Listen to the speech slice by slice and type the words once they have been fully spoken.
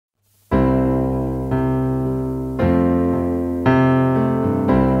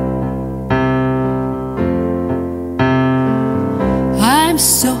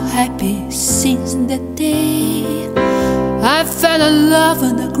love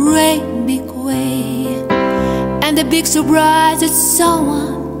in a great big way, and the big surprise that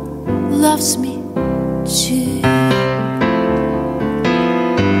someone loves me too.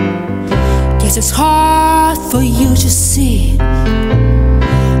 Guess it's hard for you to see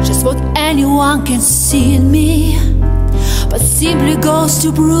just what anyone can see in me, but simply goes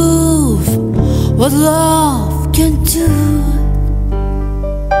to prove what love can do.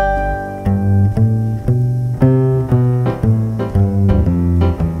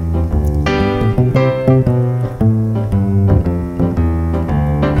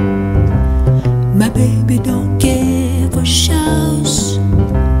 My baby don't care for shows,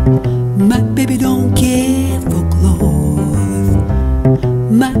 my baby don't care for clothes,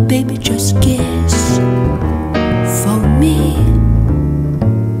 my baby just cares for me.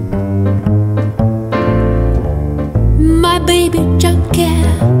 My baby don't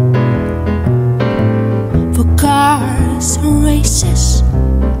care for cars or races,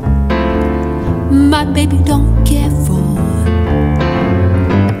 my baby don't care for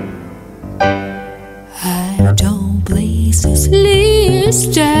don't please his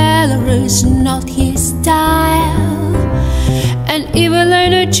least stellar is not his style, and even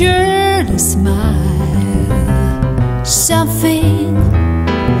when a journey smile, something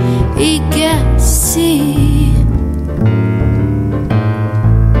he can't see.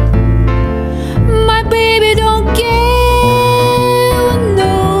 My baby don't care who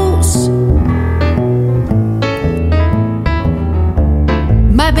knows,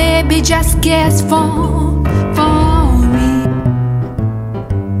 my baby just cares for me.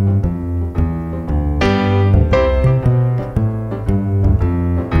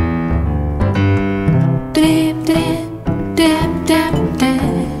 Dip, dip, dip, dip, dip.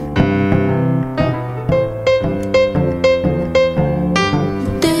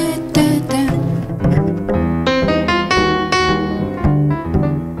 Dip, dip, dip.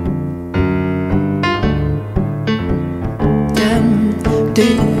 Dum,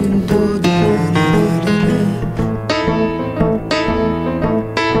 dum, do, do.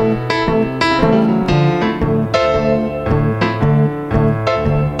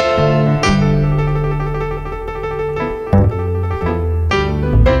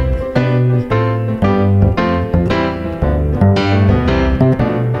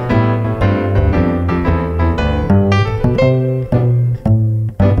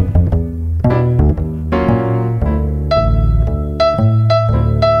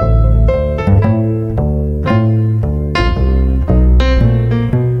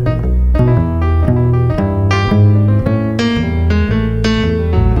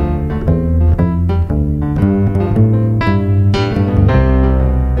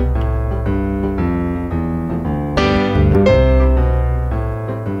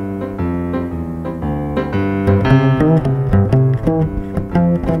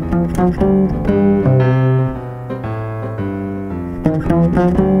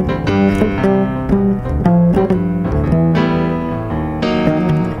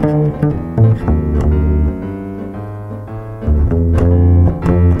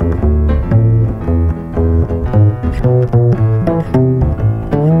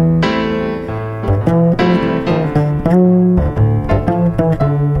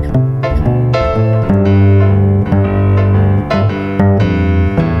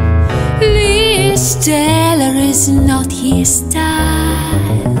 Stellar is not his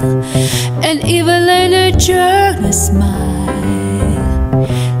style, and even in a journey smile,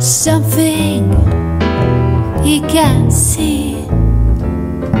 something he can't see.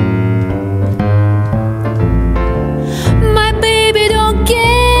 My baby don't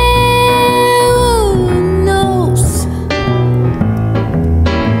care who knows,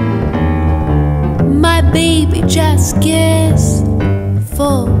 my baby just cares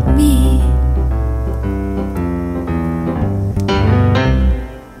for me.